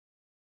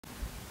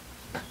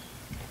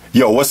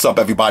Yo, what's up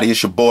everybody?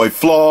 It's your boy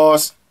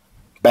Floss,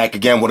 back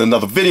again with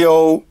another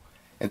video.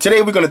 And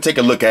today we're going to take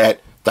a look at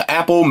the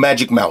Apple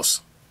Magic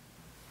Mouse.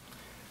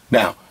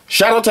 Now,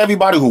 shout out to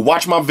everybody who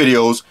watch my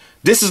videos.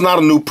 This is not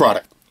a new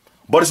product,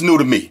 but it's new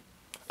to me.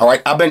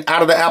 Alright, I've been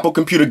out of the Apple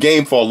computer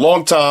game for a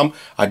long time.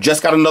 I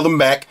just got another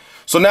Mac.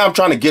 So now I'm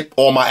trying to get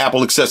all my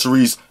Apple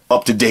accessories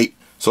up to date.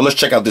 So let's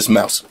check out this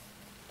mouse.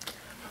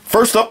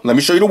 First up, let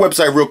me show you the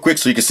website real quick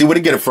so you can see where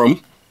to get it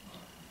from.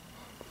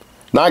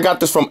 Now I got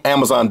this from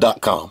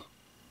Amazon.com.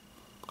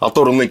 I'll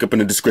throw the link up in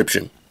the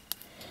description.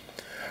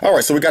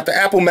 Alright, so we got the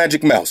Apple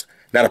Magic Mouse.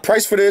 Now the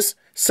price for this,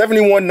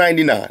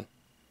 $71.99.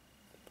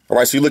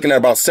 Alright, so you're looking at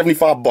about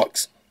 75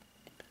 bucks.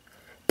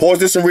 Pause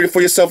this and read it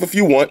for yourself if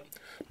you want.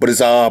 But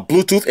it's a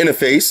Bluetooth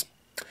interface,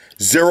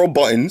 0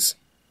 buttons.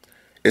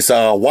 It's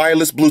a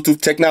wireless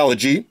Bluetooth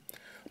technology,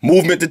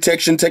 movement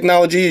detection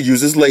technology. It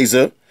uses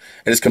laser,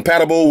 and it's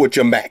compatible with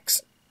your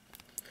Macs.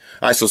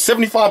 Alright, so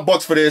 75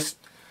 bucks for this.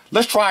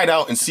 Let's try it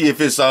out and see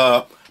if it's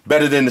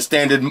better than the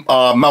standard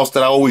mouse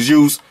that I always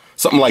use.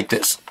 Something like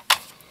this.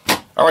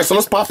 Alright, so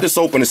let's pop this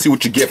open and see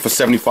what you get for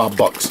 75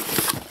 bucks.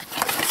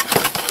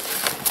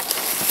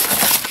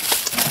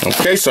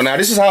 Okay, so now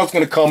this is how it's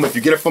going to come if you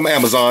get it from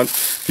Amazon.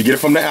 If you get it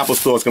from the Apple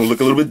Store, it's going to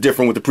look a little bit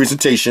different with the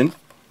presentation.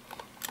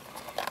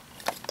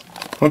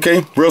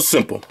 Okay, real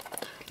simple.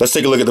 Let's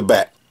take a look at the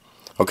back.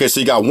 Okay, so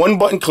you got one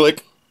button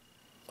click.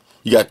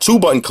 You got two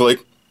button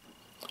click.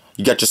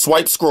 You got your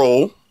swipe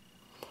scroll.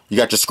 You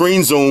got your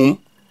screen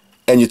zoom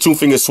and your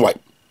 2-finger swipe.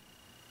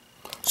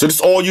 So this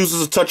all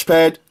uses a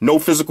touchpad, no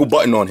physical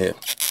button on here.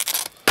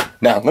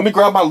 Now, let me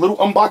grab my little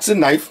unboxing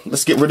knife.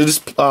 Let's get rid of this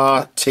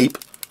tape.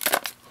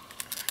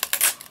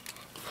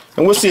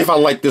 And we'll see if I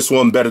like this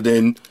one better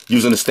than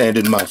using a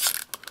standard mouse.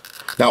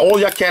 Now, all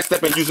y'all cats that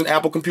been using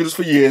Apple computers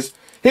for years,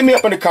 hit me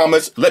up in the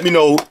comments. Let me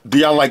know, do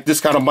y'all like this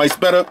kind of mouse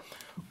better?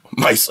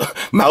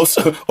 Mouse,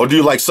 or do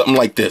you like something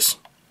like this?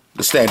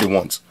 The standard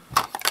ones.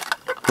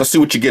 Let's see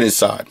what you get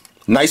inside.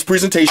 Nice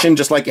presentation,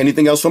 just like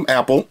anything else from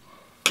Apple.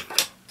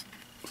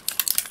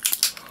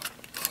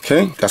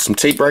 Okay, got some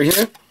tape right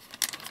here.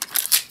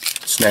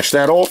 Snatch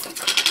that off.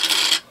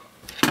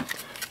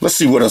 Let's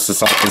see what else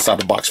is inside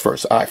the box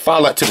first. Alright,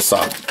 file that to the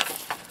side.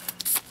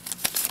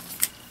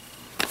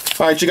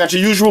 Alright, you got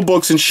your usual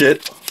books and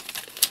shit.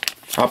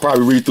 I'll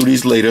probably read through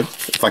these later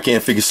if I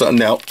can't figure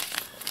something out.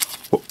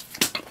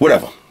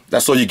 Whatever.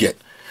 That's all you get.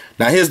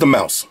 Now here's the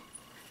mouse.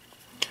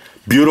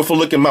 Beautiful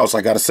looking mouse,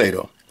 I gotta say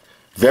though.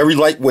 Very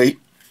lightweight.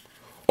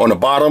 On the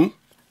bottom,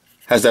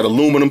 has that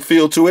aluminum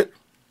feel to it.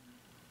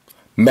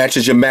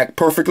 Matches your Mac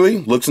perfectly.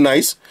 Looks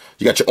nice.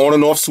 You got your on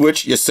and off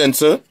switch, your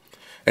sensor,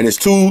 and there's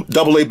two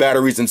AA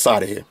batteries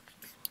inside of here.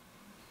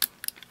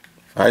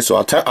 Alright, so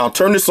I'll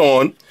turn this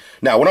on.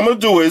 Now what I'm going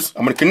to do is,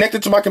 I'm going to connect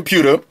it to my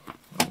computer.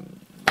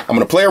 I'm going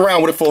to play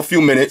around with it for a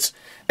few minutes,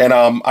 and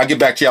I'll get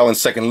back to y'all in a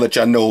second and let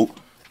y'all know,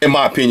 in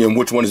my opinion,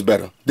 which one is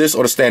better. This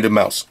or the standard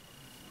mouse.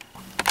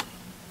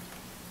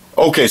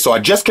 Okay, so I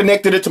just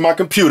connected it to my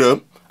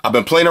computer. I've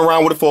been playing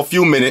around with it for a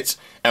few minutes,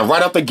 and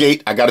right out the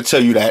gate, I got to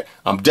tell you that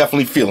I'm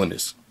definitely feeling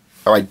this.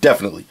 Alright,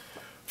 definitely.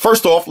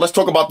 First off, let's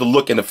talk about the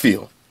look and the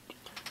feel.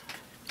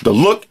 The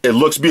look, it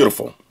looks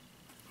beautiful.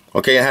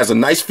 Okay, it has a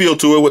nice feel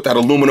to it with that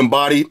aluminum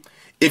body.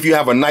 If you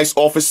have a nice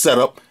office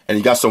setup and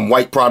you got some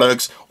white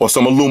products or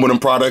some aluminum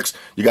products,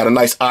 you got a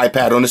nice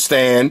iPad on the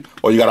stand,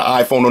 or you got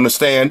an iPhone on the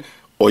stand,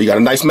 or you got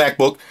a nice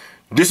MacBook,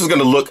 this is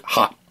going to look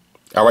hot.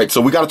 Alright, so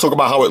we got to talk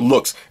about how it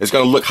looks. It's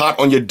going to look hot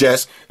on your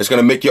desk. It's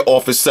going to make your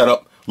office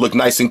setup look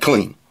nice and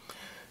clean.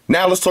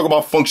 Now let's talk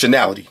about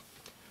functionality.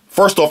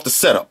 First off, the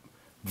setup.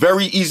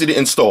 Very easy to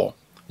install.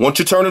 Once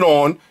you turn it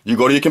on, you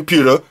go to your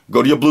computer,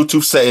 go to your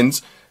Bluetooth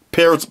settings,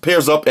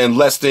 pairs up in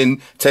less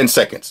than 10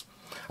 seconds.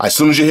 As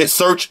soon as you hit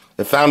search,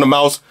 it found the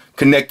mouse,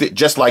 connected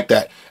just like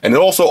that. And it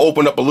also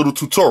opened up a little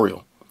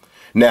tutorial.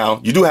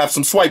 Now, you do have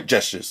some swipe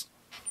gestures.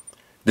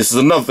 This is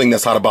another thing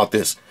that's hot about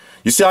this.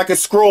 You see I can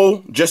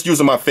scroll just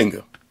using my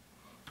finger.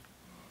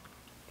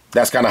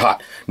 That's kind of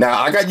hot. Now,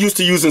 I got used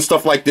to using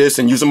stuff like this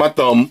and using my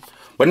thumb,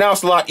 but now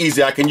it's a lot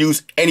easier. I can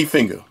use any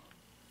finger.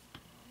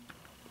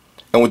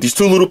 And with these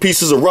two little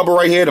pieces of rubber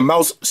right here, the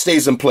mouse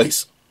stays in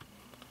place.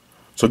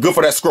 So good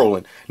for that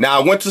scrolling. Now,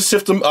 I went to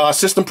system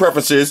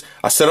preferences.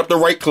 I set up the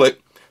right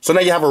click. So now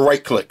you have a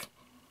right click.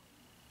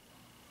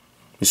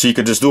 You see, you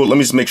could just do it. Let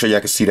me just make sure y'all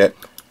can see that.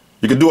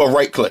 You can do a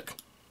right click.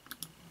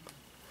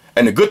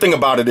 And the good thing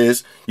about it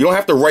is you don't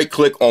have to right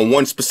click on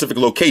one specific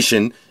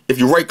location. If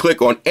you right click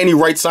on any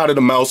right side of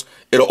the mouse,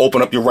 it'll open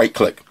up your right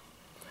click.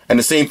 And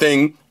the same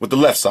thing with the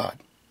left side.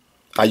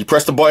 You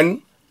press the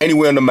button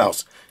anywhere on the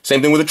mouse.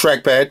 Same thing with the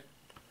trackpad.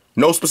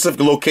 No specific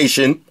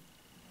location.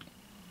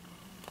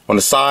 On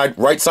the side,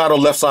 right side or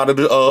left side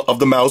of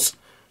the mouse,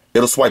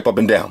 it'll swipe up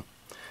and down.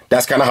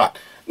 That's kind of hot.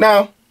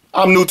 Now,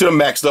 I'm new to the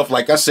Mac stuff,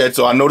 like I said,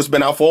 so I know it's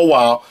been out for a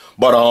while,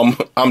 but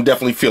I'm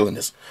definitely feeling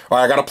this. All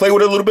right, I got to play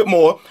with it a little bit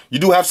more. You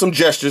do have some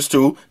gestures,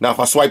 too. Now, if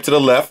I swipe to the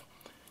left,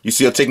 you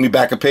see it'll take me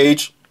back a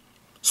page.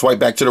 Swipe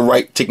back to the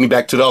right, take me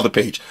back to the other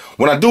page.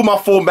 When I do my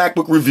full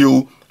MacBook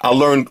review, I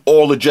learned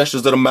all the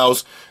gestures of the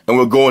mouse, and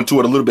we'll go into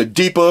it a little bit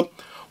deeper.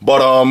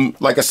 But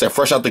like I said,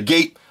 fresh out the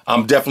gate,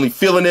 I'm definitely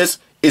feeling this.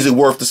 Is it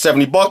worth the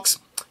 70 bucks?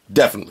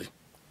 Definitely.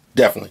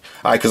 Definitely.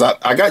 All right, because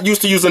I got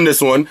used to using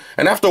this one,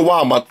 and after a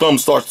while, my thumb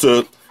starts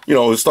to, you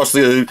know, it starts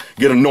to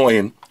get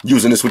annoying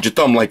using this with your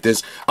thumb like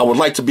this. I would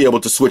like to be able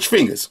to switch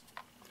fingers.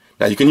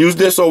 Now, you can use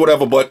this or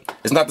whatever, but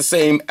it's not the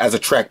same as a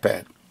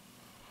trackpad.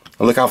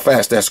 And look how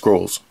fast that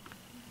scrolls.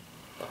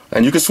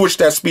 And you can switch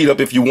that speed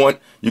up if you want.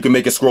 You can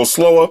make it scroll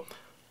slower.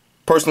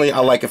 Personally, I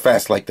like it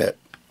fast like that.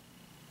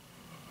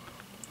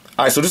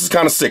 All right, so this is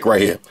kind of sick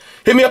right here.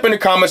 Hit me up in the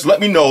comments. Let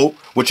me know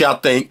what y'all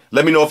think.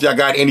 Let me know if y'all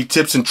got any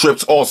tips and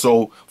trips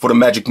also for the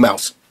Magic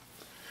Mouse.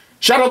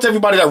 Shout out to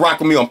everybody that rock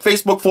with me on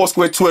Facebook,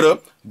 Foursquare, Twitter,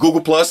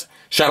 Google+.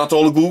 Shout out to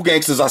all the Google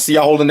gangsters. I see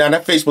y'all holding down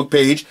that Facebook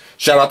page.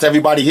 Shout out to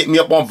everybody hitting me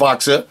up on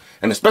Voxer.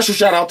 And a special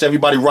shout out to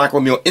everybody rocking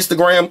with me on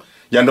Instagram.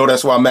 Y'all know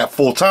that's where I'm at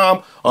full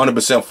time,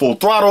 100% full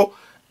throttle.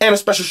 And a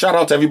special shout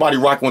out to everybody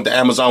rocking with the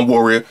Amazon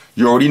Warrior.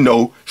 You already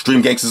know,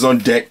 Stream Gangsters on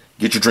deck.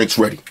 Get your drinks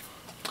ready.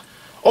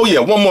 Oh yeah,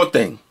 one more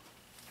thing.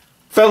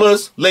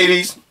 Fellas,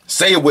 ladies,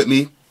 say it with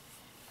me.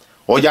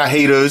 All y'all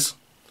haters,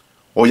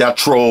 all y'all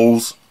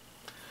trolls,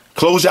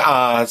 close your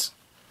eyes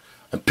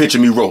and picture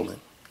me rolling.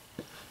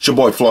 It's your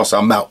boy Flossy,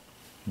 I'm out.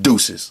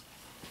 Deuces.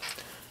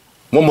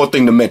 One more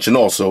thing to mention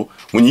also.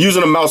 When you're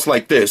using a mouse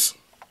like this,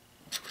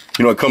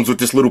 you know, it comes with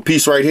this little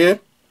piece right here.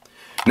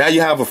 Now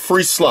you have a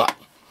free slot.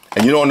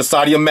 And you know, on the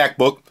side of your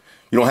MacBook,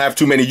 you don't have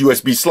too many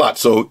USB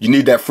slots, so you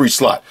need that free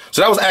slot.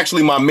 So that was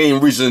actually my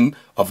main reason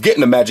of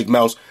getting the Magic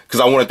Mouse, because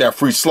I wanted that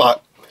free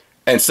slot.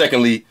 And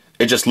secondly,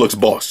 it just looks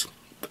boss.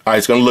 All right,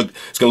 it's gonna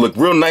look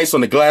real nice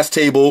on the glass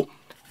table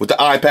with the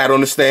iPad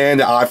on the stand,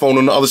 the iPhone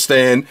on the other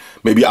stand,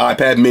 maybe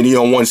iPad mini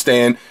on one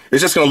stand.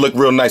 It's just gonna look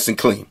real nice and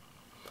clean.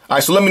 All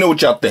right, so let me know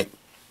what y'all think.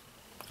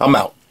 I'm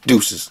out.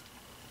 Deuces.